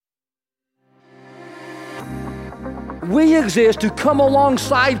we exist to come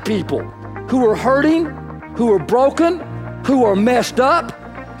alongside people who are hurting, who are broken, who are messed up,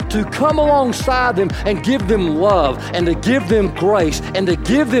 to come alongside them and give them love and to give them grace and to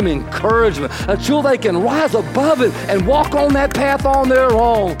give them encouragement until they can rise above it and walk on that path on their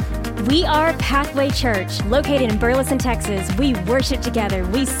own. We are Pathway Church, located in Burleson, Texas. We worship together,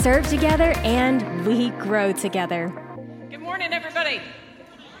 we serve together, and we grow together. Good morning, everybody.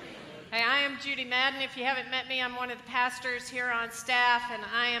 Hey, I am Judy Madden. If you haven't met me, I'm one of the pastors here on staff, and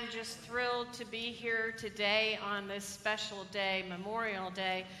I am just thrilled to be here today on this special day, Memorial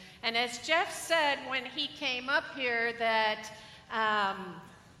Day. And as Jeff said when he came up here,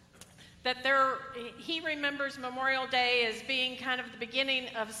 he remembers Memorial Day as being kind of the beginning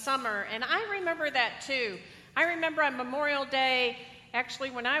of summer, and I remember that too. I remember on Memorial Day, actually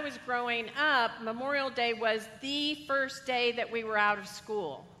when I was growing up, Memorial Day was the first day that we were out of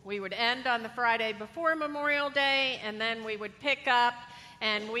school. We would end on the Friday before Memorial Day, and then we would pick up,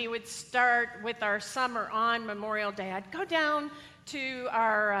 and we would start with our summer on Memorial Day. I'd go down to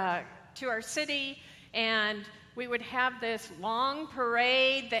our city, and we would have this long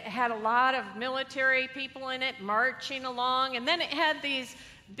parade that had a lot of military people in it marching along, and then it had these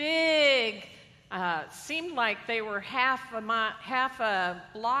big, seemed like they were half a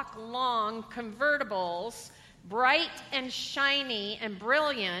block long convertibles, bright and shiny and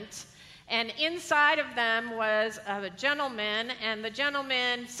brilliant, and inside of them was a gentleman, and the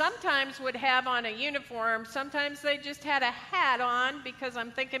gentleman sometimes would have on a uniform, sometimes they just had a hat on, because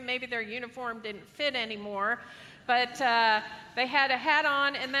I'm thinking maybe their uniform didn't fit anymore, but they had a hat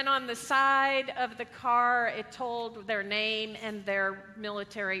on, and then on the side of the car it told their name and their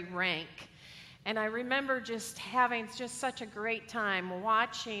military rank. And I remember just having just such a great time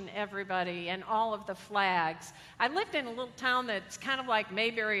watching everybody and all of the flags. I lived in a little town that's kind of like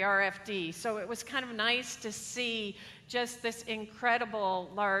Mayberry RFD, so it was kind of nice to see just this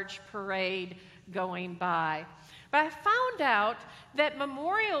incredible large parade going by. But I found out that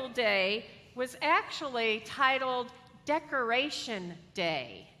Memorial Day was actually titled Decoration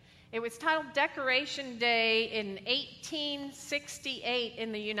Day. It was titled Decoration Day in 1868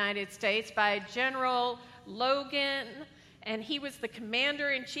 in the United States by General Logan, and he was the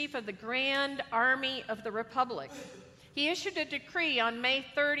commander-in-chief of the Grand Army of the Republic. He issued a decree on May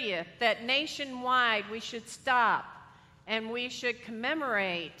 30th that nationwide we should stop and we should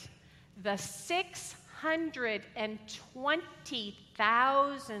commemorate the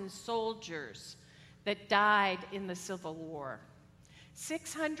 620,000 soldiers that died in the Civil War.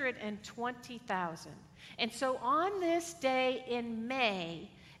 620,000. And so on this day in May,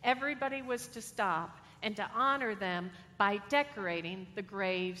 everybody was to stop and to honor them by decorating the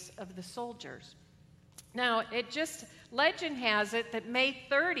graves of the soldiers. Now, legend has it that May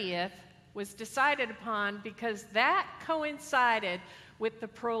 30th was decided upon because that coincided with the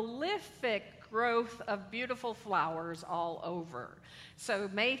prolific growth of beautiful flowers all over. So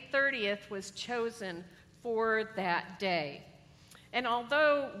May 30th was chosen for that day. And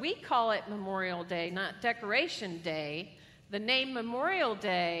although we call it Memorial Day, not Decoration Day, the name Memorial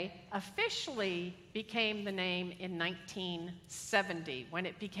Day officially became the name in 1970 when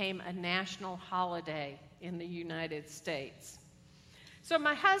it became a national holiday in the United States. So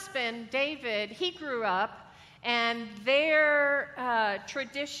my husband, David, he grew up, and their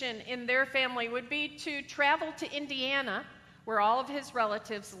tradition in their family would be to travel to Indiana, where all of his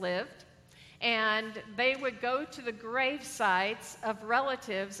relatives lived. And they would go to the grave sites of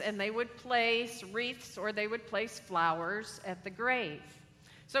relatives, and they would place wreaths or they would place flowers at the grave.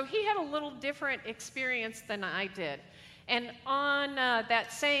 So he had a little different experience than I did. And on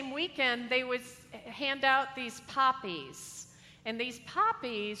that same weekend, they would hand out these poppies. And these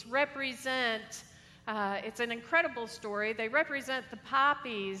poppies represent, it's an incredible story, they represent the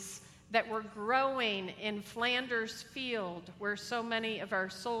poppies that were growing in Flanders Field, where so many of our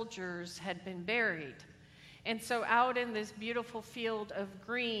soldiers had been buried. And so out in this beautiful field of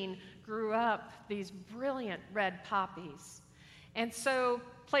green grew up these brilliant red poppies. And so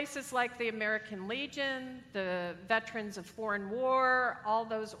places like the American Legion, the Veterans of Foreign War, all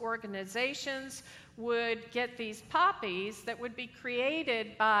those organizations would get these poppies that would be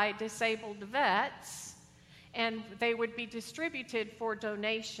created by disabled vets, and they would be distributed for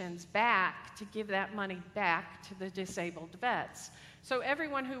donations back to give that money back to the disabled vets. So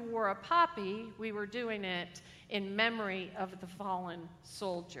everyone who wore a poppy, we were doing it in memory of the fallen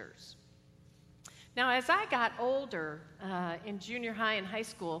soldiers. Now, as I got older in junior high and high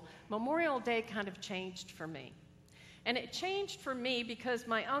school, Memorial Day kind of changed for me. And it changed for me because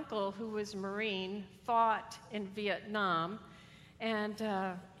my uncle, who was a Marine, fought in Vietnam. And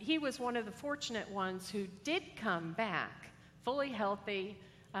he was one of the fortunate ones who did come back, fully healthy,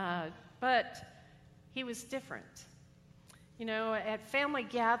 but he was different. You know, at family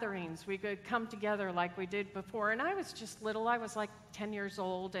gatherings, we could come together like we did before, and I was just little. I was like 10 years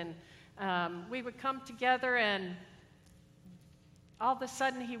old, and we would come together, and all of a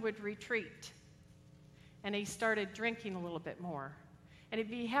sudden he would retreat, and he started drinking a little bit more. And he'd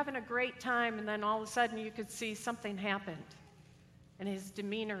be having a great time, and then all of a sudden you could see something happened, and his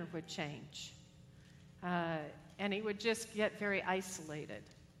demeanor would change, and he would just get very isolated.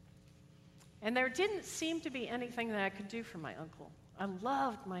 And there didn't seem to be anything that I could do for my uncle. I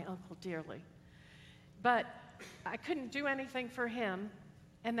loved my uncle dearly, but I couldn't do anything for him,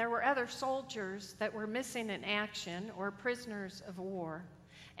 and there were other soldiers that were missing in action or prisoners of war.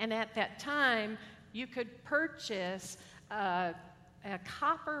 And at that time, you could purchase a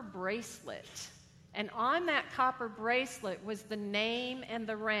copper bracelet, and on that copper bracelet was the name and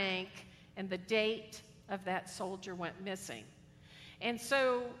the rank and the date of that soldier went missing. And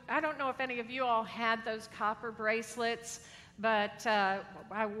so I don't know if any of you all had those copper bracelets, but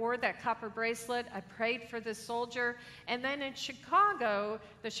I wore that copper bracelet. I prayed for this soldier. And then in Chicago,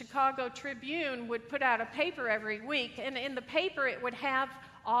 the Chicago Tribune would put out a paper every week. And in the paper, it would have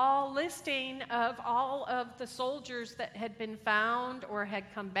all listing of all of the soldiers that had been found or had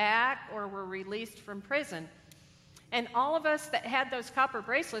come back or were released from prison. And all of us that had those copper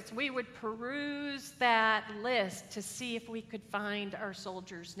bracelets, we would peruse that list to see if we could find our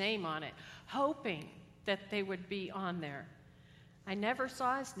soldier's name on it, hoping that they would be on there. I never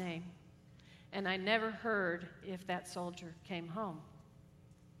saw his name, and I never heard if that soldier came home.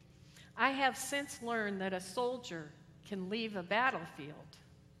 I have since learned that a soldier can leave a battlefield,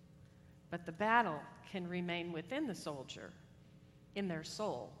 but the battle can remain within the soldier, in their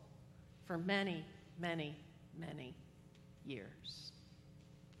soul, for many, many, many years.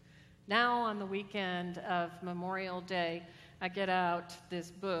 Now, on the weekend of Memorial Day, I get out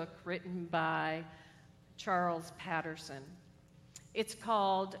this book written by Charles Patterson. It's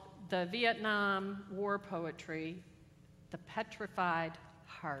called The Vietnam War Poetry, The Petrified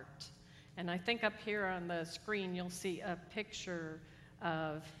Heart. And I think up here on the screen you'll see a picture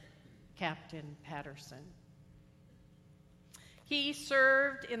of Captain Patterson. He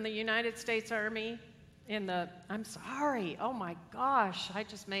served in the United States Army oh my gosh, I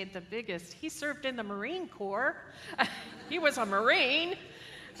just made the biggest. He served in the Marine Corps. He was a Marine.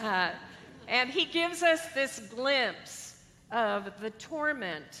 And he gives us this glimpse of the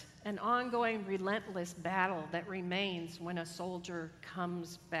torment and ongoing relentless battle that remains when a soldier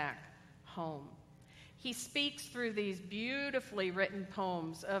comes back home. He speaks through these beautifully written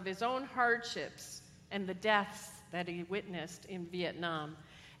poems of his own hardships and the deaths that he witnessed in Vietnam.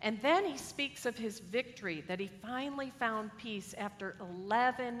 And then he speaks of his victory, that he finally found peace after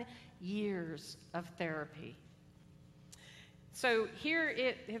 11 years of therapy. So here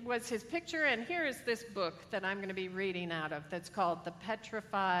it was his picture, and here is this book that I'm going to be reading out of that's called The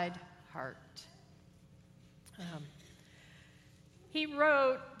Petrified Heart. He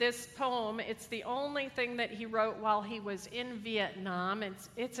wrote this poem. It's the only thing that he wrote while he was in Vietnam.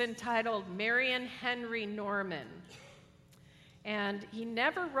 It's entitled Marion Henry Norman. And he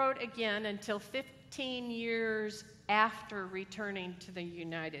never wrote again until 15 years after returning to the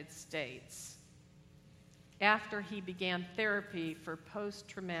United States, after he began therapy for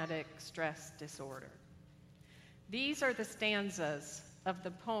post-traumatic stress disorder. These are the stanzas of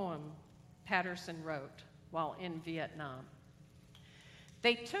the poem Patterson wrote while in Vietnam.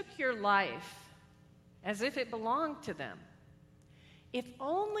 They took your life as if it belonged to them. If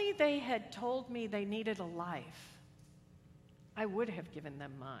only they had told me they needed a life, I would have given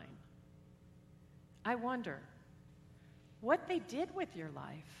them mine. I wonder what they did with your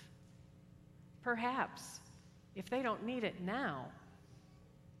life. Perhaps, if they don't need it now,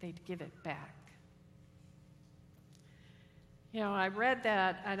 they'd give it back. You know, I read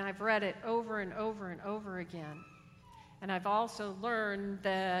that, and I've read it over and over and over again. And I've also learned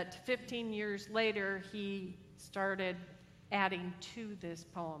that 15 years later, he started adding to this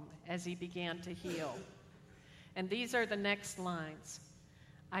poem as he began to heal. And these are the next lines.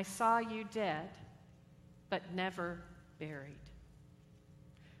 I saw you dead, but never buried.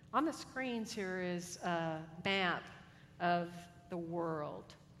 On the screens here is a map of the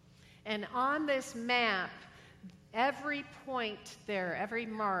world. And on this map, every point there, every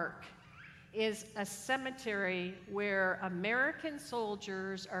mark, is a cemetery where American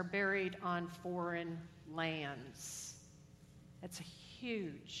soldiers are buried on foreign lands. That's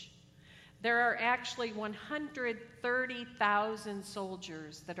huge. There are actually 130,000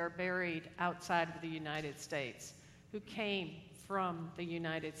 soldiers that are buried outside of the United States who came from the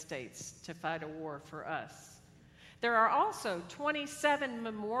United States to fight a war for us. There are also 27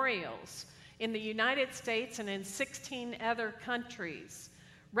 memorials in the United States and in 16 other countries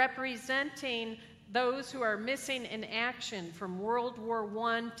representing those who are missing in action from World War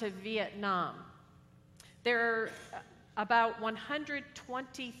I to Vietnam. There are about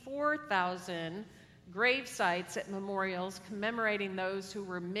 124,000 grave sites at memorials commemorating those who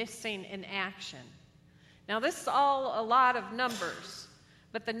were missing in action. Now, this is all a lot of numbers,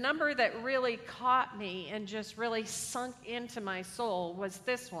 but the number that really caught me and just really sunk into my soul was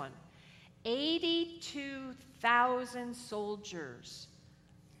this one. 82,000 soldiers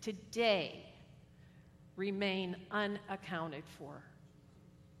today remain unaccounted for.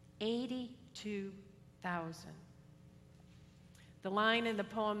 82,000. The line in the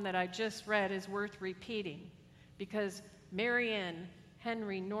poem that I just read is worth repeating because Marion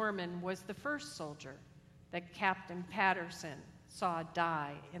Henry Norman was the first soldier that Captain Patterson saw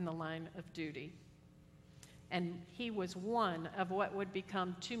die in the line of duty. And he was one of what would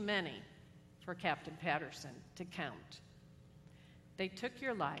become too many for Captain Patterson to count. They took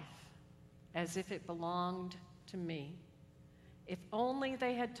your life as if it belonged to me. If only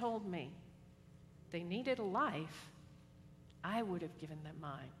they had told me they needed a life, I would have given them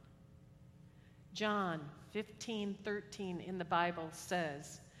mine. John 15:13 in the Bible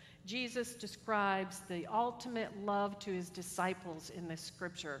says, Jesus describes the ultimate love to his disciples in this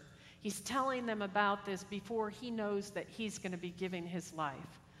scripture. He's telling them about this before he knows that he's going to be giving his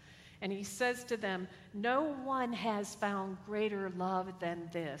life. And he says to them, no one has found greater love than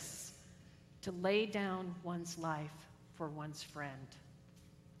this, to lay down one's life for one's friend.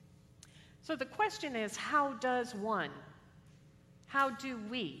 So the question is, how does one, how do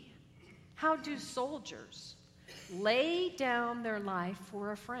we, how do soldiers lay down their life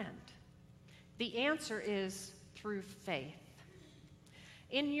for a friend? The answer is through faith.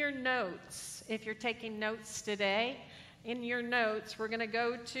 In your notes, if you're taking notes today, in your notes, we're going to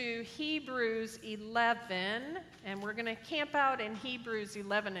go to Hebrews 11, and we're going to camp out in Hebrews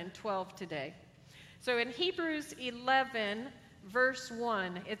 11 and 12 today. So in Hebrews 11, verse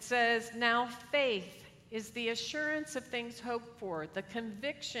 1, it says, now faith is the assurance of things hoped for, the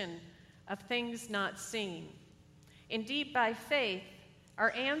conviction of things not seen. Indeed, by faith,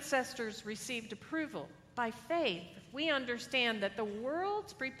 our ancestors received approval. By faith, we understand that the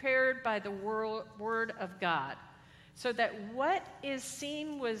world's prepared by the word of God, so that what is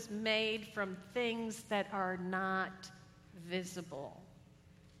seen was made from things that are not visible.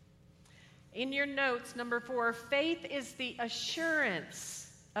 In your notes, number 4, faith is the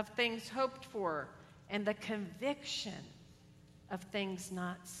assurance of things hoped for and the conviction of things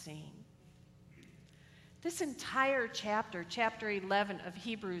not seen. This entire chapter, chapter 11 of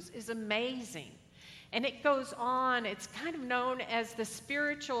Hebrews, is amazing. And it goes on, it's kind of known as the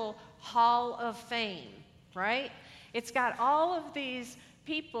spiritual hall of fame, right? It's got all of these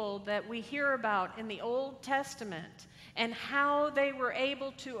people that we hear about in the Old Testament and how they were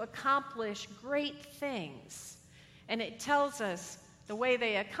able to accomplish great things. And it tells us the way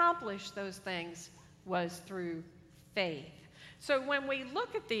they accomplished those things was through faith. So when we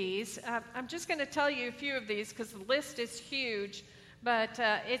look at these, I'm just going to tell you a few of these because the list is huge. But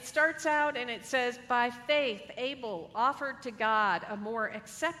it starts out and it says, by faith, Abel offered to God a more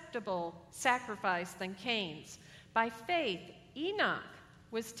acceptable sacrifice than Cain's. By faith, Enoch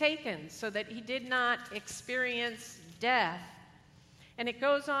was taken so that he did not experience death. And it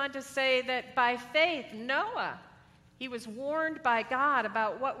goes on to say that by faith, Noah, he was warned by God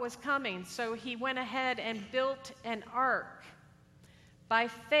about what was coming, so he went ahead and built an ark. By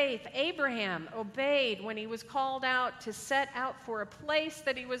faith, Abraham obeyed when he was called out to set out for a place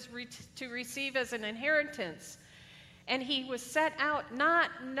that he was to receive as an inheritance. And he was set out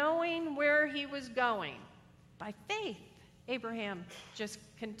not knowing where he was going. By faith, Abraham just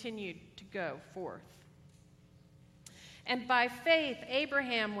continued to go forth. And by faith,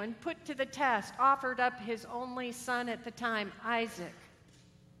 Abraham, when put to the test, offered up his only son at the time, Isaac,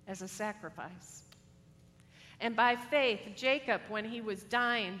 as a sacrifice. And by faith, Jacob, when he was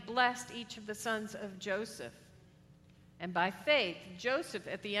dying, blessed each of the sons of Joseph. And by faith, Joseph,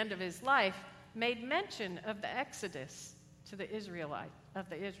 at the end of his life, made mention of the Exodus to the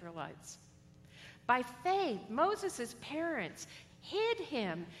Israelites. By faith, Moses' parents hid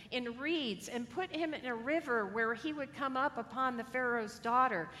him in reeds and put him in a river where he would come up upon the Pharaoh's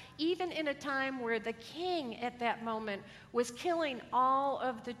daughter, even in a time where the king at that moment was killing all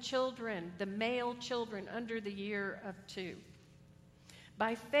of the children, the male children under the year of 2.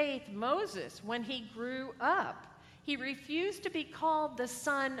 By faith, Moses, when he grew up, he refused to be called the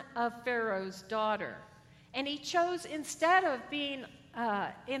son of Pharaoh's daughter, And he chose, instead of being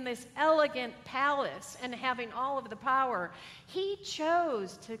in this elegant palace and having all of the power, he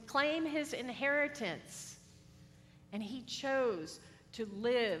chose to claim his inheritance. And he chose to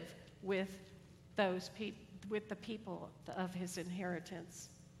live with with the people of his inheritance.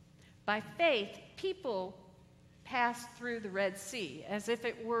 By faith, people passed through the Red Sea as if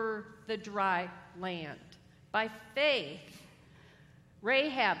it were the dry land. By faith,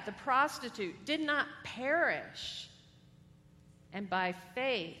 Rahab, the prostitute, did not perish. And by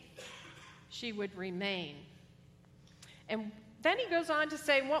faith, she would remain. And then he goes on to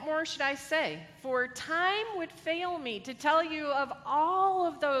say, what more should I say? For time would fail me to tell you of all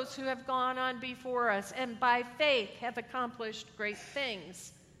of those who have gone on before us and by faith have accomplished great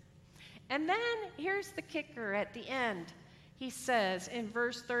things. And then here's the kicker at the end. He says in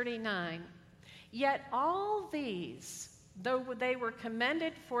verse 39, yet all these, though they were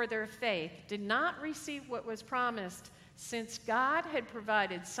commended for their faith, did not receive what was promised, since God had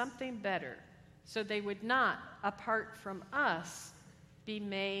provided something better, so they would not, apart from us, be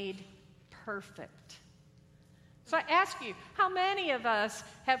made perfect. So I ask you, how many of us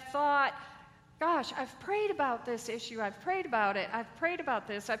have thought, gosh, I've prayed about this issue, I've prayed about it, I've prayed about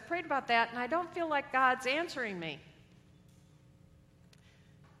this, I've prayed about that, and I don't feel like God's answering me.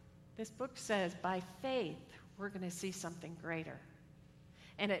 This book says, by faith, we're going to see something greater.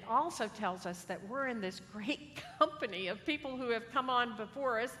 And it also tells us that we're in this great company of people who have come on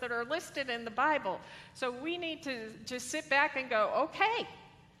before us that are listed in the Bible. So we need to just sit back and go,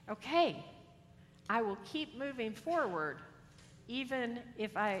 okay, I will keep moving forward, even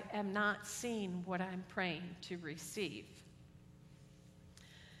if I am not seeing what I'm praying to receive.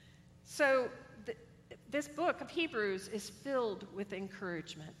 So this book of Hebrews is filled with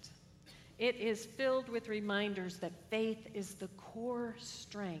encouragement. It is filled with reminders that faith is the core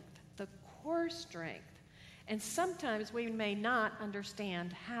strength. And sometimes we may not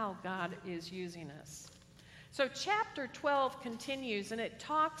understand how God is using us. So chapter 12 continues, and it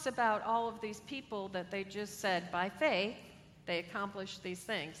talks about all of these people that they just said, by faith, they accomplished these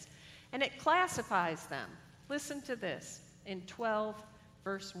things. And it classifies them. Listen to this in 12,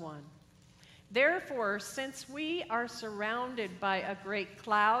 verse 1. Therefore, since we are surrounded by a great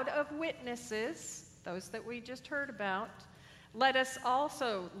cloud of witnesses, those that we just heard about, let us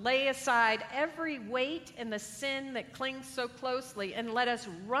also lay aside every weight and the sin that clings so closely, and let us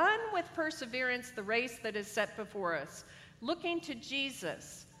run with perseverance the race that is set before us, looking to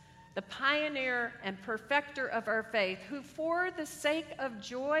Jesus, the pioneer and perfecter of our faith, who for the sake of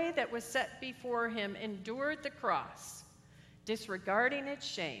joy that was set before him endured the cross, disregarding its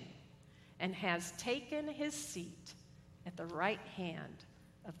shame, and has taken his seat at the right hand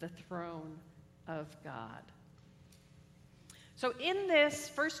of the throne of God. So in this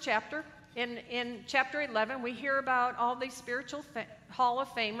first chapter, in chapter 11, we hear about all these spiritual Hall of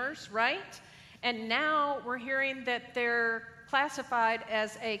Famers, right? And now we're hearing that they're classified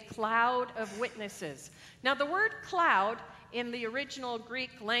as a cloud of witnesses. Now the word cloud in the original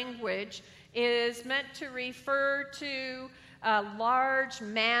Greek language is meant to refer to a large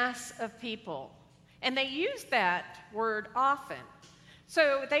mass of people. And they use that word often.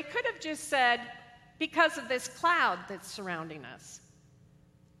 So they could have just said, because of this cloud that's surrounding us.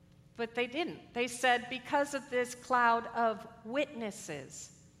 But they didn't. They said, because of this cloud of witnesses.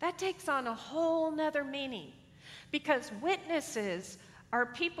 That takes on a whole nother meaning. Because witnesses are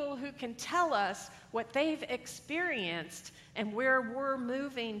people who can tell us what they've experienced and where we're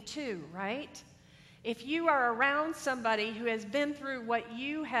moving to, right? If you are around somebody who has been through what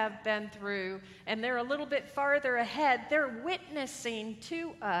you have been through and they're a little bit farther ahead, they're witnessing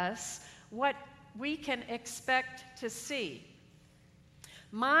to us what we can expect to see.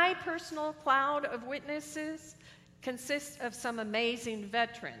 My personal cloud of witnesses consists of some amazing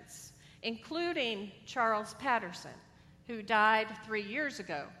veterans, including Charles Patterson, who died 3 years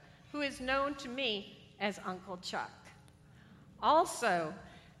ago, who is known to me as Uncle Chuck. Also,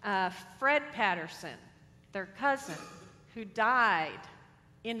 Fred Patterson, their cousin, who died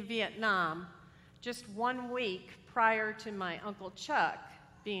in Vietnam just 1 week prior to my Uncle Chuck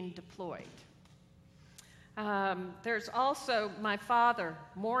being deployed. There's also my father,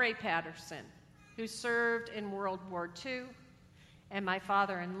 Maury Patterson, who served in World War II, and my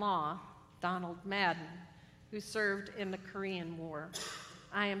father-in-law, Donald Madden, who served in the Korean War.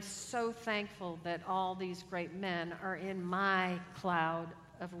 I am so thankful that all these great men are in my cloud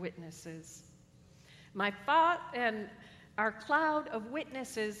of witnesses. And our cloud of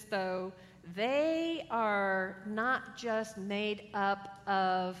witnesses, though, they are not just made up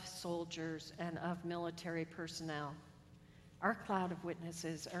of soldiers and of military personnel. Our cloud of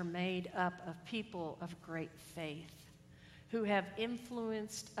witnesses are made up of people of great faith who have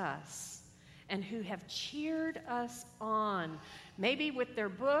influenced us and who have cheered us on, maybe with their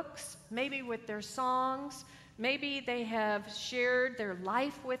books, maybe with their songs, maybe they have shared their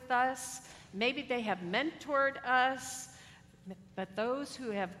life with us, maybe they have mentored us. But those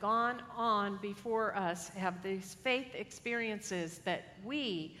who have gone on before us have these faith experiences that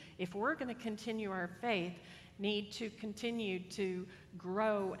we, if we're going to continue our faith, need to continue to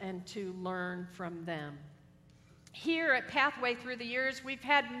grow and to learn from them. Here at Pathway through the years, we've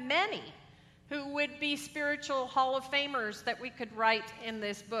had many who would be spiritual Hall of Famers that we could write in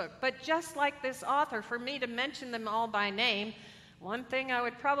this book. But just like this author, for me to mention them all by name, one thing I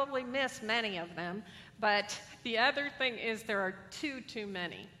would probably miss many of them, but the other thing is there are too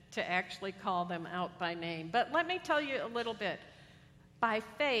many to actually call them out by name. But let me tell you a little bit. By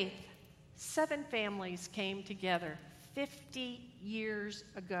faith, 7 families came together 50 years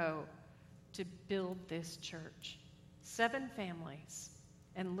ago to build this church. 7 families.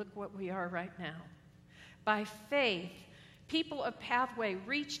 And look what we are right now. By faith, people of Pathway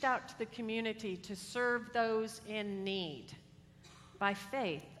reached out to the community to serve those in need. By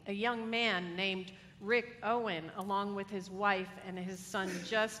faith, a young man named Rick Owen, along with his wife and his son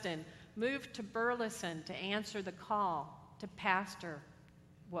Justin, moved to Burleson to answer the call to pastor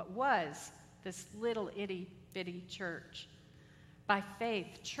what was this little itty-bitty church. By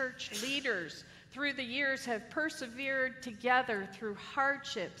faith, church leaders through the years have persevered together through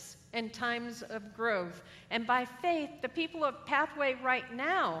hardships and times of growth. And by faith, the people of Pathway right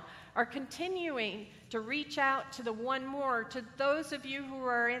now are continuing to reach out to the one more, to those of you who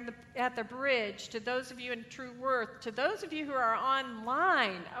are at the bridge, to those of you in True Worth, to those of you who are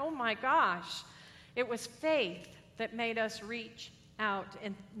online. Oh my gosh, it was faith that made us reach out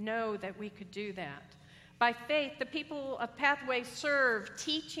and know that we could do that. By faith, the people of Pathway serve,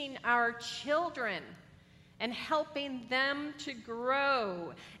 teaching our children and helping them to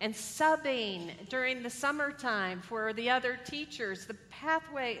grow, and subbing during the summertime for the other teachers.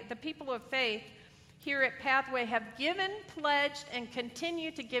 The people of faith here at Pathway have given, pledged, and continue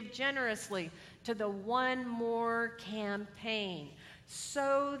to give generously to the One More campaign,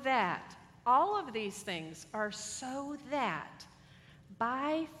 so that all of these things are so that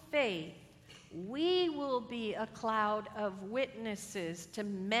by faith we will be a cloud of witnesses to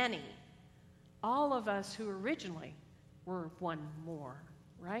many, all of us who originally were one more,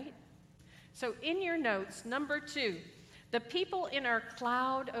 right? So in your notes, number 2, the people in our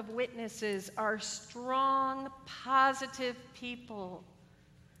cloud of witnesses are strong, positive people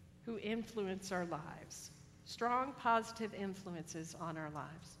who influence our lives. Strong, positive influences on our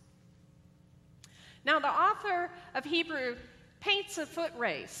lives. Now, the author of Hebrew paints a foot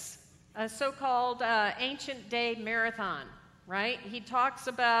race, a so-called ancient day marathon, right? He talks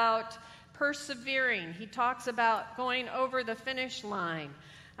about persevering. He talks about going over the finish line,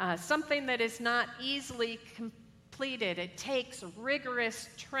 something that is not easily completed. It takes rigorous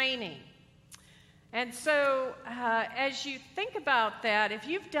training. And so as you think about that, if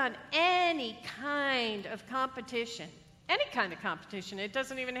you've done any kind of competition, it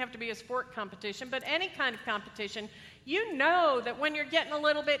doesn't even have to be a sport competition, but any kind of competition, you know that when you're getting a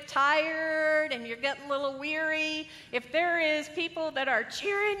little bit tired and you're getting a little weary, if there is people that are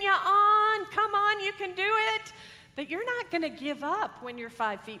cheering you on, come on, you can do it, that you're not going to give up when you're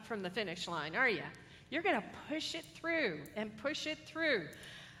 5 feet from the finish line, are you? You're going to push it through and push it through.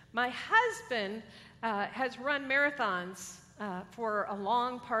 My husband has run marathons for a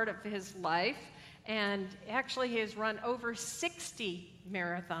long part of his life, and actually he has run over 60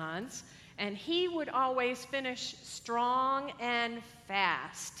 marathons, and he would always finish strong and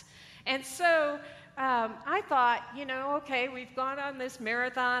fast. And so I thought, okay, we've gone on this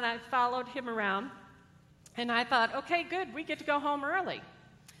marathon. I followed him around, and I thought, okay, good, we get to go home early.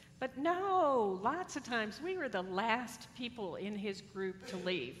 But no, lots of times we were the last people in his group to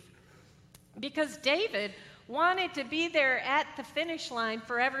leave, because David wanted to be there at the finish line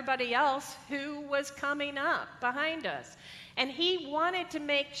for everybody else who was coming up behind us. And he wanted to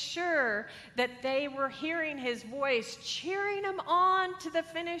make sure that they were hearing his voice, cheering them on to the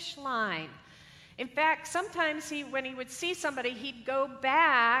finish line. In fact, sometimes when he would see somebody, he'd go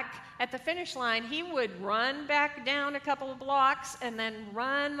back at the finish line. He would run back down a couple of blocks and then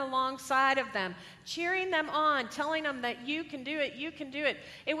run alongside of them, cheering them on, telling them that you can do it, you can do it.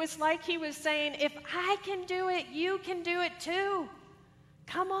 It was like he was saying, if I can do it, you can do it too.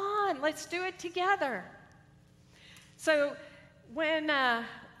 Come on, let's do it together. So when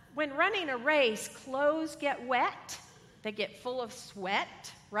running a race, clothes get wet, they get full of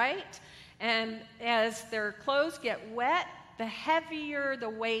sweat, right? And as their clothes get wet, the heavier the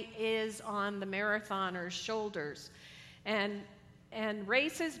weight is on the marathoner's shoulders. And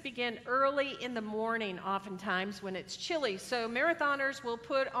races begin early in the morning, oftentimes when it's chilly. So marathoners will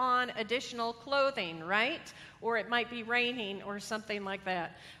put on additional clothing, right? Or it might be raining or something like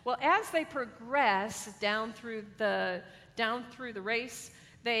that. Well, as they progress down through the race,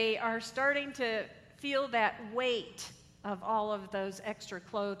 they are starting to feel that weight of all of those extra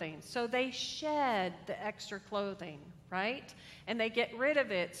clothing. So they shed the extra clothing, right? And they get rid of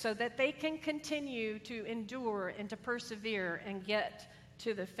it so that they can continue to endure and to persevere and get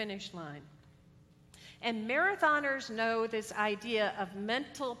to the finish line. And marathoners know this idea of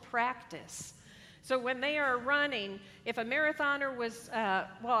mental practice. So when they are running, if a marathoner was,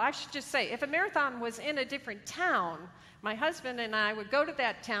 if a marathon was in a different town, my husband and I would go to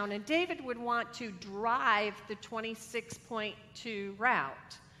that town, and David would want to drive the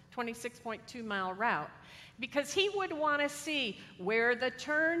 26.2 mile route, because he would want to see where the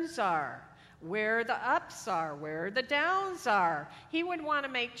turns are, where the ups are, where the downs are. He would want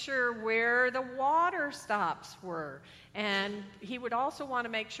to make sure where the water stops were. And he would also want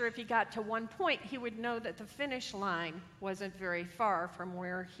to make sure if he got to one point, he would know that the finish line wasn't very far from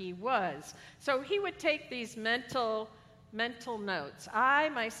where he was. So he would take these mental notes. I,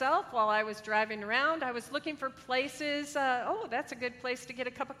 myself, while I was driving around, I was looking for places, that's a good place to get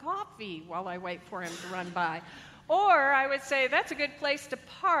a cup of coffee while I wait for him to run by. Or I would say, that's a good place to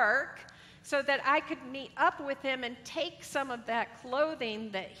park so that I could meet up with him and take some of that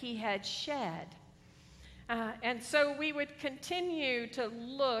clothing that he had shed. And so we would continue to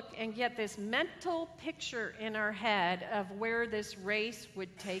look and get this mental picture in our head of where this race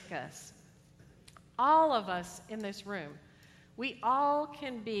would take us. All of us in this room, we all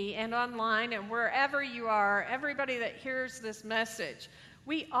can be, and online and wherever you are, everybody that hears this message,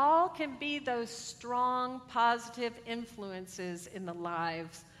 we all can be those strong, positive influences in the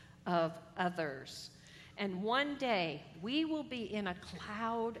lives of others. And one day, we will be in a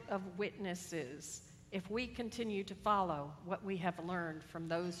cloud of witnesses if we continue to follow what we have learned from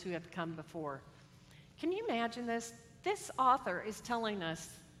those who have come before. Can you imagine this? This author is telling us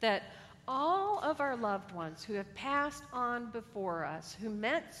that all of our loved ones who have passed on before us, who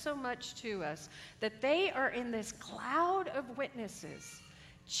meant so much to us, that they are in this cloud of witnesses,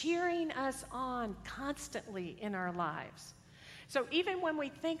 cheering us on constantly in our lives. So even when we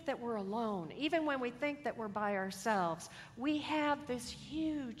think that we're alone, even when we think that we're by ourselves, we have this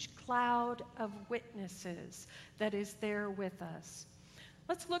huge cloud of witnesses that is there with us.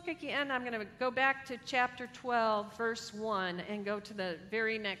 Let's look again. I'm going to go back to chapter 12, verse 1, and go to the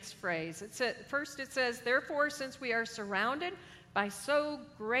very next phrase. First it says, "Therefore, since we are surrounded by so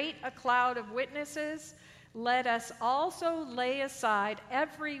great a cloud of witnesses, let us also lay aside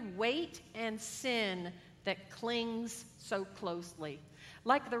every weight and sin that clings so closely."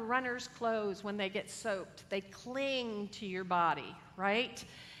 Like the runner's clothes, when they get soaked, they cling to your body, right?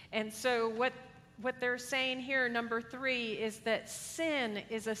 And so what they're saying here, number 3, is that sin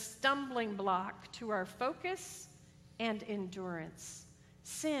is a stumbling block to our focus and endurance.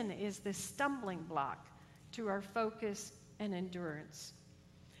 Sin is the stumbling block to our focus and endurance.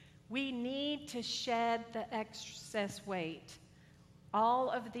 We need to shed the excess weight.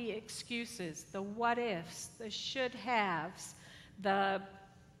 All of the excuses, the what ifs, the should haves, the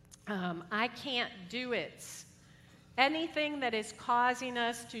I can't do it. Anything that is causing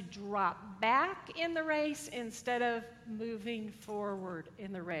us to drop back in the race instead of moving forward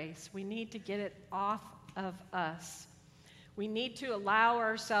in the race. We need to get it off of us. We need to allow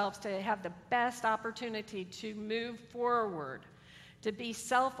ourselves to have the best opportunity to move forward, to be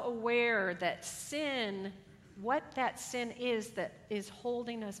self-aware that sin, what that sin is that is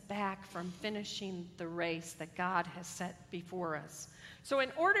holding us back from finishing the race that God has set before us. So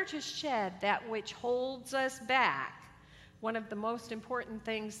in order to shed that which holds us back, one of the most important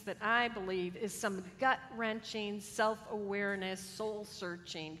things that I believe is some gut-wrenching, self-awareness,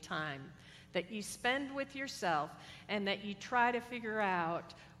 soul-searching time that you spend with yourself and that you try to figure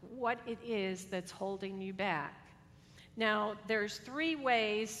out what it is that's holding you back. Now, there's 3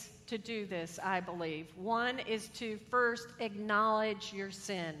 ways to do this, I believe. One is to first acknowledge your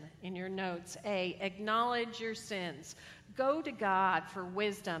sin. In your notes, A, acknowledge your sins. Go to God for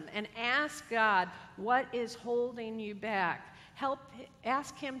wisdom and ask God what is holding you back.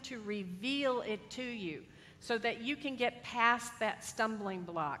 Ask Him to reveal it to you so that you can get past that stumbling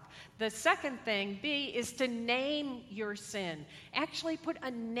block. The second thing, B, is to name your sin. Actually put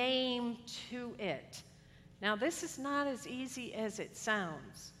a name to it. Now, this is not as easy as it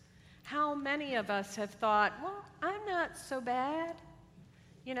sounds. How many of us have thought, well, I'm not so bad.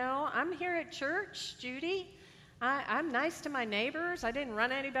 You know, I'm here at church, Judy. I'm nice to my neighbors. I didn't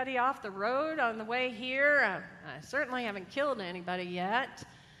run anybody off the road on the way here. I certainly haven't killed anybody yet.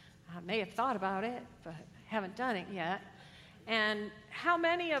 I may have thought about it, but haven't done it yet. And how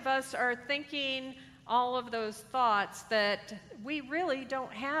many of us are thinking all of those thoughts that we really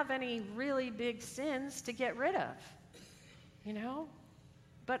don't have any really big sins to get rid of, you know?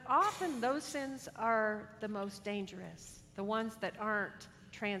 But often those sins are the most dangerous, the ones that aren't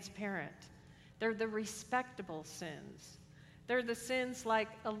transparent. They're the respectable sins. They're the sins like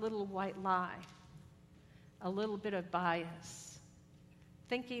a little white lie, a little bit of bias,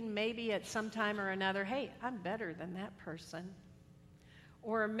 thinking maybe at some time or another, hey, I'm better than that person.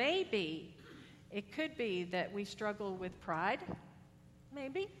 Or maybe it could be that we struggle with pride,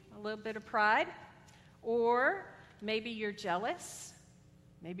 maybe a little bit of pride. Or maybe you're jealous,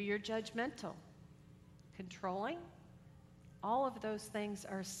 maybe you're judgmental, controlling. All of those things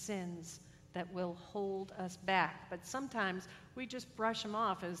are sins that will hold us back. But sometimes we just brush them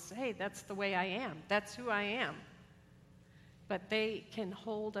off as, hey, that's the way I am. That's who I am. But they can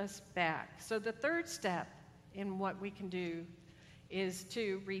hold us back. So the third step in what we can do is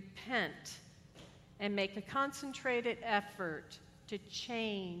to repent and make a concentrated effort to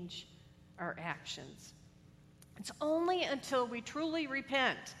change our actions. It's only until we truly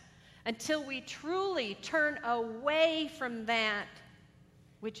repent, until we truly turn away from that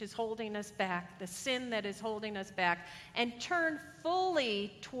which is holding us back, the sin that is holding us back, and turn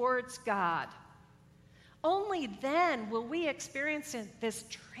fully towards God. Only then will we experience this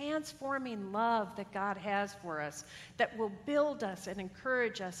transforming love that God has for us, that will build us and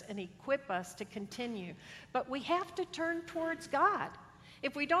encourage us and equip us to continue. But we have to turn towards God.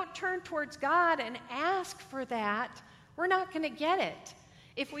 If we don't turn towards God and ask for that, we're not going to get it.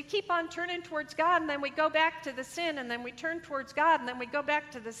 If we keep on turning towards God and then we go back to the sin and then we turn towards God and then we go back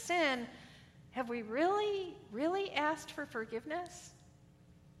to the sin, have we really, really asked for forgiveness?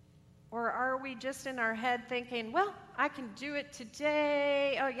 Or are we just in our head thinking, well, I can do it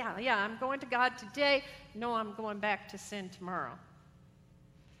today. Oh, yeah, I'm going to God today. No, I'm going back to sin tomorrow.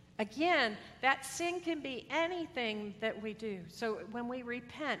 Again, that sin can be anything that we do. So when we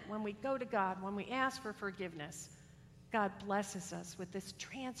repent, when we go to God, when we ask for forgiveness, God blesses us with this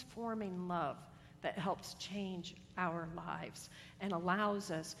transforming love that helps change our lives and allows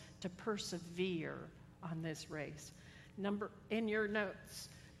us to persevere on this race. In your notes,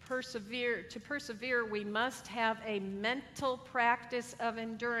 to persevere, we must have a mental practice of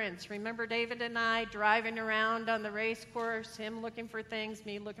endurance. Remember David and I driving around on the race course, him looking for things,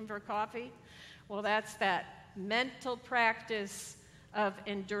 me looking for coffee? Well, that's that mental practice of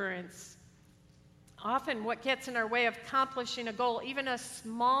endurance. Often what gets in our way of accomplishing a goal, even a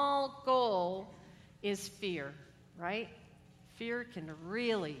small goal, is fear, right? Fear can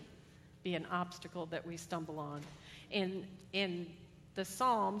really be an obstacle that we stumble on. In the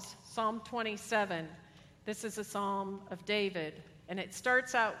Psalms, Psalm 27, this is a psalm of David, and it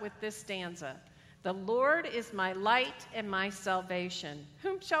starts out with this stanza. The Lord is my light and my salvation.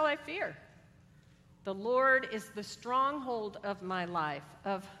 Whom shall I fear? The Lord is the stronghold of my life.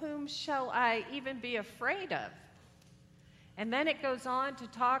 Of whom shall I even be afraid of? And then it goes on to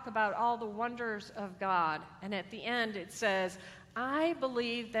talk about all the wonders of God. And at the end it says, I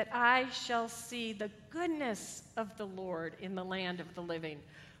believe that I shall see the goodness of the Lord in the land of the living.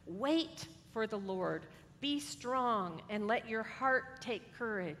 Wait for the Lord. Be strong and let your heart take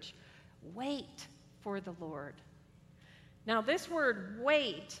courage. Wait for the Lord. Now this word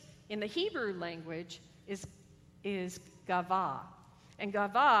wait in the Hebrew language is gavah. And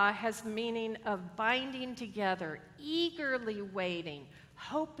gavah has the meaning of binding together, eagerly waiting,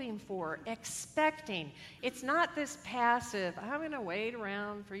 hoping for, expecting. It's not this passive, I'm going to wait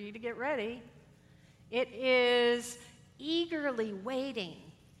around for you to get ready. It is eagerly waiting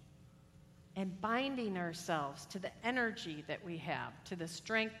and binding ourselves to the energy that we have, to the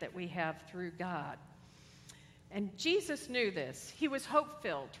strength that we have through God. And Jesus knew this. He was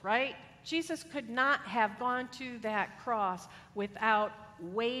hope-filled, right? Jesus could not have gone to that cross without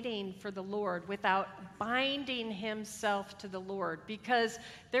waiting for the Lord, without binding himself to the Lord, because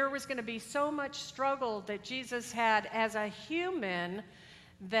there was going to be so much struggle that Jesus had as a human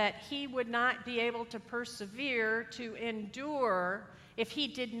that he would not be able to persevere, to endure, if he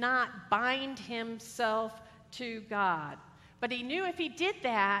did not bind himself to God. But he knew if he did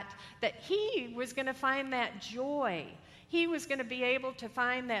that he was going to find that joy. He was going to be able to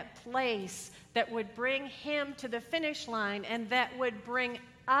find that place that would bring him to the finish line and that would bring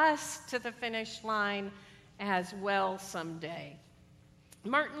us to the finish line as well someday.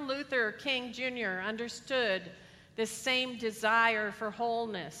 Martin Luther King Jr. understood this same desire for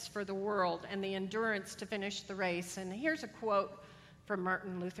wholeness for the world and the endurance to finish the race. And here's a quote from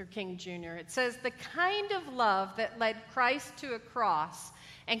Martin Luther King Jr. It says, "The kind of love that led Christ to a cross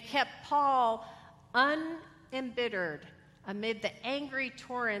and kept Paul unembittered amid the angry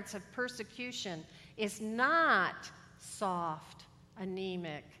torrents of persecution is not soft,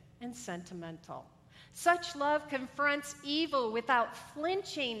 anemic, and sentimental. Such love confronts evil without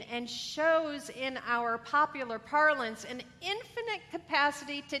flinching and shows in our popular parlance an infinite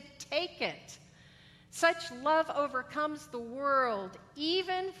capacity to take it. Such love overcomes the world,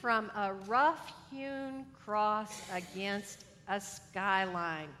 even from a rough-hewn cross against a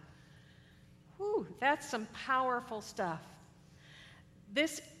skyline." Whew, that's some powerful stuff.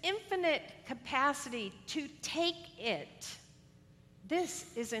 This infinite capacity to take it, this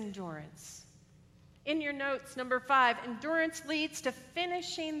is endurance. In your notes, number 5, endurance leads to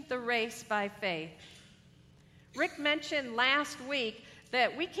finishing the race by faith. Rick mentioned last week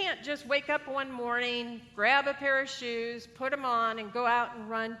that we can't just wake up one morning, grab a pair of shoes, put them on, and go out and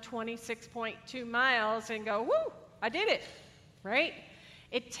run 26.2 miles and go, whoo, I did it, right?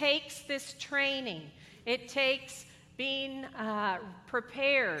 It takes this training. It takes being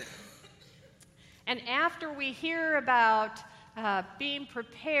prepared. And after we hear about being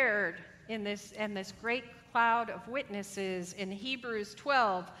prepared in this great cloud of witnesses in Hebrews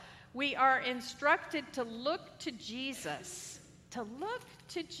 12, we are instructed to look to Jesus,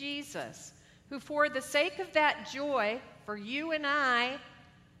 who for the sake of that joy for you and I,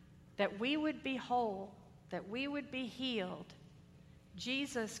 that we would be whole, that we would be healed,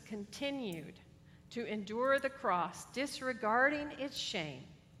 Jesus continued to endure the cross, disregarding its shame,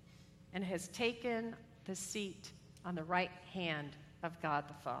 and has taken the seat on the right hand of God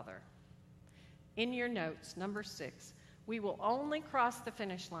the Father. In your notes, number 6, we will only cross the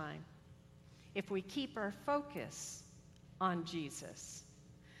finish line if we keep our focus on Jesus.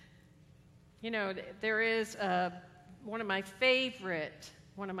 You know, there is one of my favorite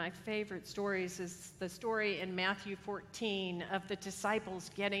stories is the story in Matthew 14 of the disciples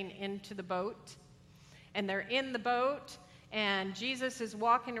getting into the boat. And they're in the boat, and Jesus is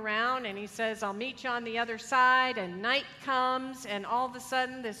walking around, and he says, "I'll meet you on the other side." And night comes, and all of a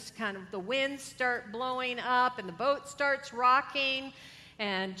sudden, the winds start blowing up, and the boat starts rocking.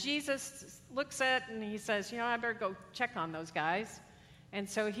 And Jesus looks at it, and he says, I better go check on those guys. And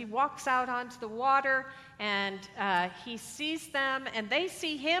so he walks out onto the water, and he sees them, and they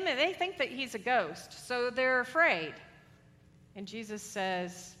see him, and they think that he's a ghost. So they're afraid. And Jesus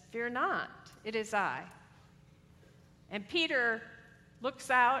says, "Fear not, it is I." And Peter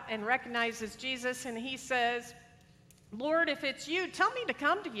looks out and recognizes Jesus, and he says, "Lord, if it's you, tell me to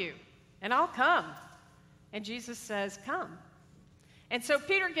come to you, and I'll come." And Jesus says, "Come." And so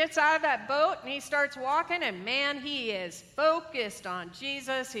Peter gets out of that boat, and he starts walking, and man, he is focused on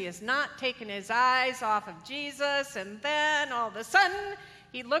Jesus. He has not taken his eyes off of Jesus. And then all of a sudden,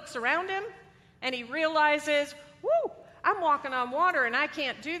 he looks around him, and he realizes, whoo, I'm walking on water, and I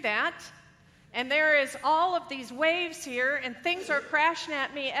can't do that. And there is all of these waves here, and things are crashing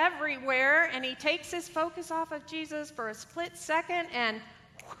at me everywhere. And he takes his focus off of Jesus for a split second, and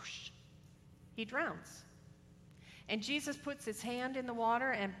whoosh, he drowns. And Jesus puts his hand in the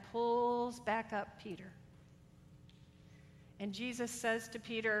water and pulls back up Peter. And Jesus says to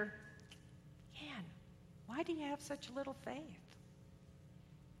Peter, "Man, why do you have such little faith?"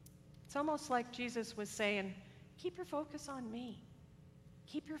 It's almost like Jesus was saying, keep your focus on me.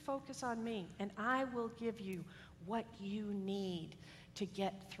 Keep your focus on me, and I will give you what you need to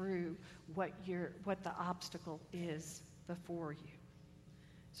get through what the obstacle is before you.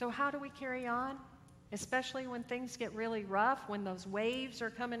 So how do we carry on? Especially when things get really rough, when those waves are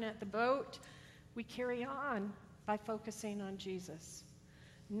coming at the boat, we carry on by focusing on Jesus,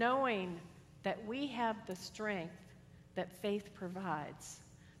 knowing that we have the strength that faith provides,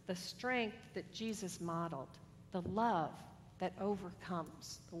 the strength that Jesus modeled, the love that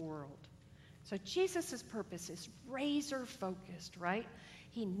overcomes the world. So Jesus' purpose is razor focused, right?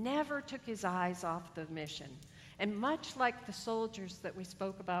 He never took his eyes off the mission. And much like the soldiers that we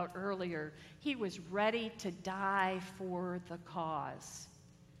spoke about earlier, he was ready to die for the cause.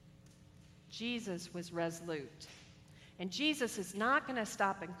 Jesus was resolute. And Jesus is not going to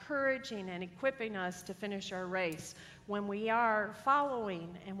stop encouraging and equipping us to finish our race when we are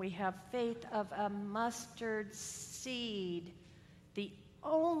following and we have faith of a mustard seed. The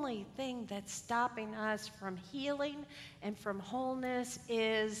only thing that's stopping us from healing and from wholeness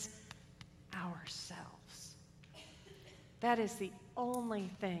is ourselves. That is the only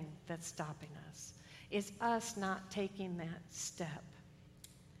thing that's stopping us, is us not taking that step.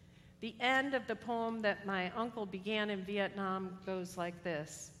 The end of the poem that my uncle began in Vietnam goes like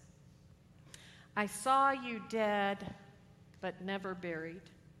this. I saw you dead, but never buried.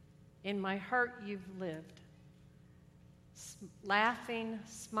 In my heart you've lived. Laughing,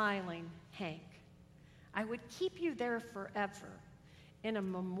 smiling, Hank. I would keep you there forever in a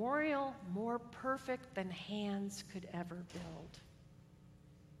memorial more perfect than hands could ever build.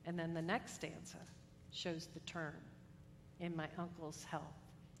 And then the next stanza shows the turn in my uncle's health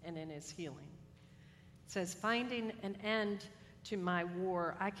and in his healing. It says, finding an end to my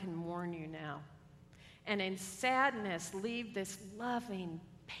war, I can warn you now. And in sadness, leave this loving,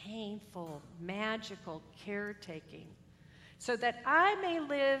 painful, magical caretaking, so that I may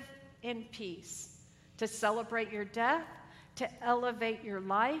live in peace, to celebrate your death, to elevate your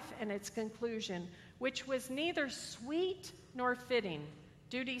life and its conclusion, which was neither sweet nor fitting,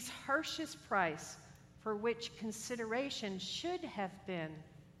 duty's harshest price, for which consideration should have been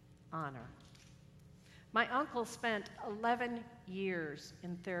honor. My uncle spent 11 years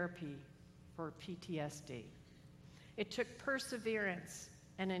in therapy for PTSD. It took perseverance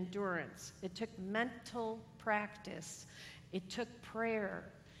and endurance. It took mental practice. It took prayer.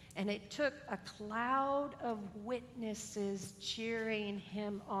 And it took a cloud of witnesses cheering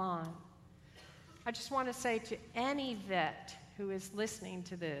him on. I just want to say to any vet who is listening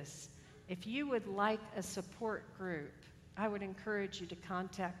to this, if you would like a support group, I would encourage you to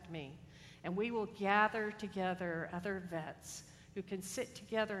contact me, and we will gather together other vets who can sit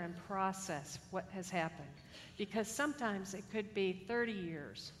together and process what has happened. Because sometimes it could be 30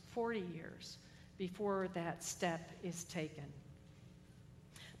 years, 40 years before that step is taken.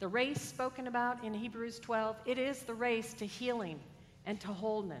 The race spoken about in Hebrews 12, it is the race to healing and to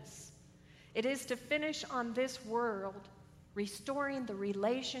wholeness. It is to finish on this world, restoring the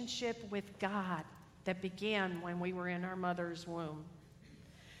relationship with God that began when we were in our mother's womb.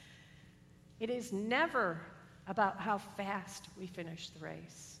 It is never about how fast we finish the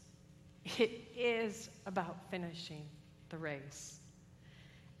race. It is about finishing the race.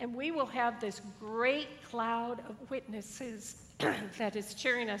 And we will have this great cloud of witnesses that is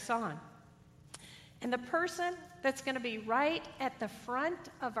cheering us on. And the person that's going to be right at the front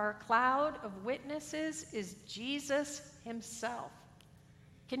of our cloud of witnesses is Jesus himself.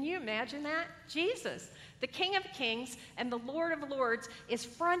 Can you imagine that? Jesus, the King of Kings and the Lord of Lords, is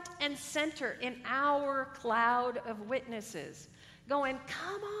front and center in our cloud of witnesses, going,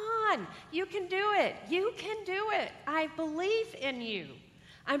 come on, you can do it. You can do it. I believe in you.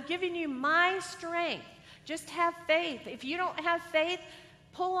 I'm giving you my strength. Just have faith. If you don't have faith,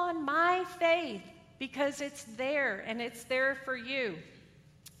 pull on my faith, because it's there and it's there for you.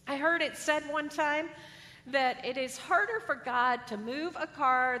 I heard it said one time that it is harder for God to move a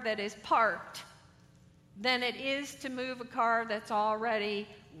car that is parked than it is to move a car that's already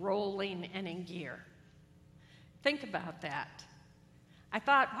rolling and in gear. Think about that. I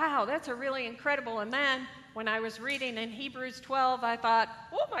thought, wow, that's a really incredible. And then when I was reading in Hebrews 12, I thought,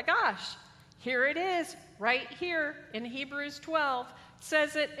 oh my gosh, here it is, right here in Hebrews 12. It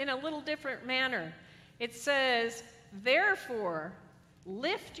says it in a little different manner. It says, therefore,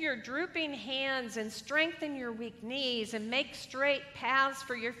 lift your drooping hands and strengthen your weak knees and make straight paths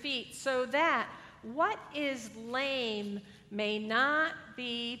for your feet, so that what is lame may not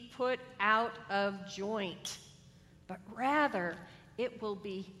be put out of joint, but rather it will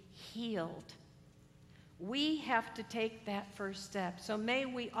be healed. We have to take that first step. So may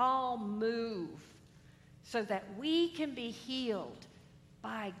we all move so that we can be healed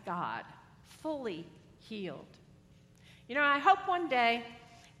by God, fully healed. You know, I hope one day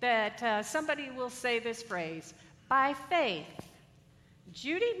that somebody will say this phrase, by faith,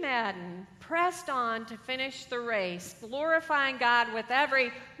 Judy Madden pressed on to finish the race, glorifying God with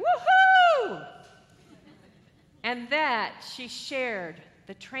every woohoo! And that she shared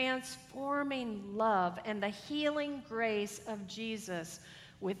the transforming love and the healing grace of Jesus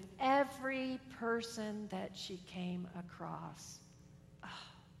with every person that she came across. Oh,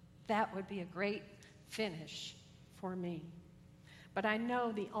 that would be a great finish for me. But I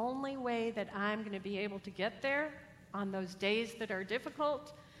know the only way that I'm going to be able to get there on those days that are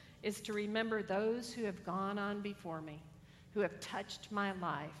difficult is to remember those who have gone on before me, who have touched my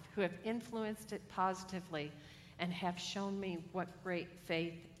life, who have influenced it positively, and have shown me what great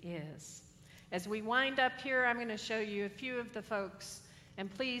faith is. As we wind up here, I'm going to show you a few of the folks,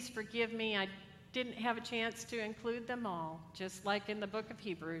 and please forgive me, I didn't have a chance to include them all, just like in the book of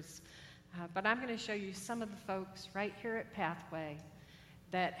Hebrews. But I'm going to show you some of the folks right here at Pathway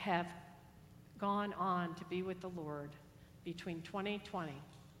that have gone on to be with the Lord between 2020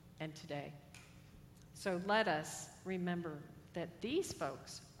 and today. So let us remember that these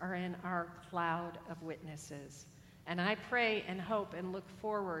folks are in our cloud of witnesses. And I pray and hope and look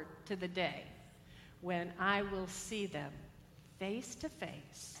forward to the day when I will see them face to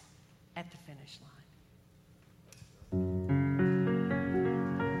face at the finish line.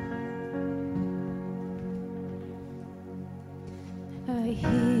 I hear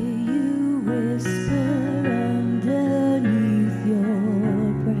you whisper underneath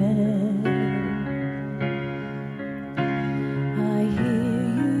your breath. I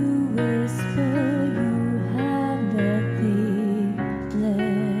hear you whisper you have nothing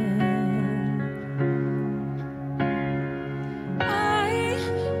left. I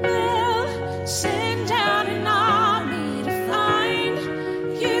will send out an army to find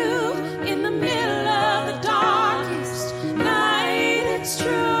you in the middle of the darkest night. It's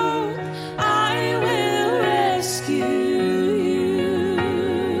true, I will rescue you.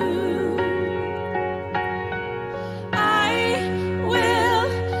 I will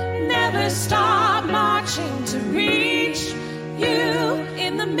never stop marching to reach you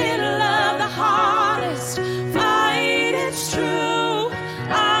in the middle of the hardest fight. It's true,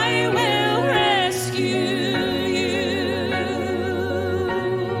 I will rescue you.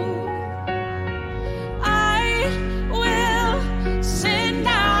 I will send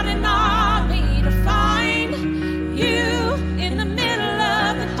out an army to find you in the middle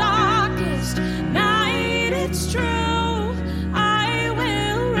of the darkest night. It's true, I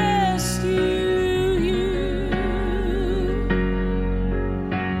will rescue you.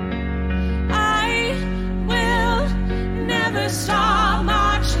 I will never stop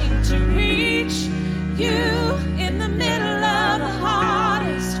marching to reach you in the middle of the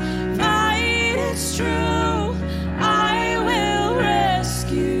hardest fight. It's true, I will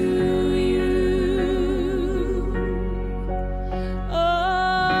rescue you. Oh,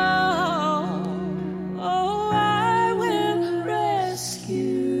 I will rescue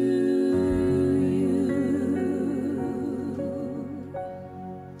you.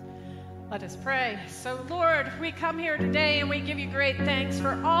 Let us pray. So, Lord, we come here today and we give you great thanks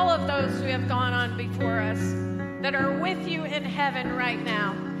for all of those who have gone on before us that are with you in heaven right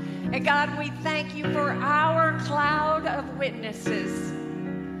now. And God, we thank you for our cloud of witnesses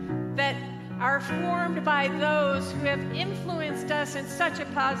that are formed by those who have influenced us in such a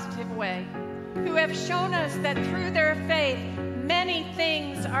positive way, who have shown us that through their faith, many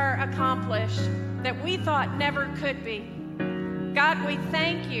things are accomplished that we thought never could be. God, we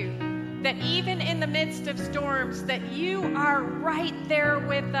thank you that even in the midst of storms, that you are right there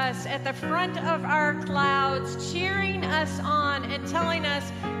with us at the front of our clouds, cheering us on and telling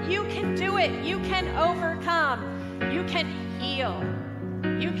us, you can do it, you can overcome, you can heal,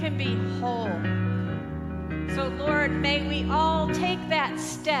 you can be whole. So Lord, may we all take that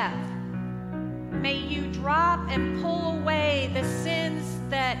step. May you drop and pull away the sins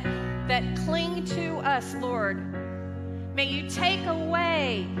that cling to us, Lord. May you take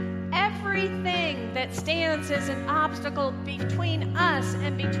away everything that stands as an obstacle between us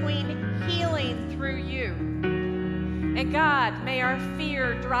and between healing through you. And God, may our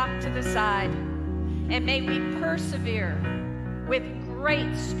fear drop to the side, and may we persevere with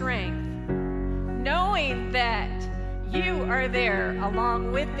great strength, knowing that you are there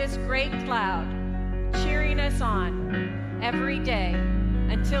along with this great cloud, cheering us on every day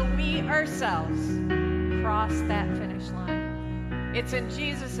until we ourselves cross that finish line. It's in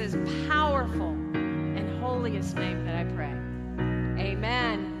Jesus' powerful and holiest name that I pray.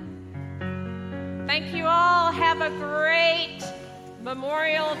 Amen. Thank you all. Have a great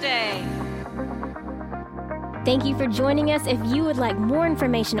Memorial Day. Thank you for joining us. If you would like more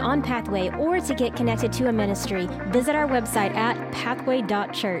information on Pathway or to get connected to a ministry, visit our website at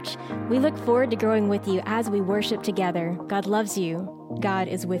pathway.church. We look forward to growing with you as we worship together. God loves you. God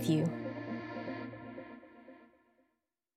is with you.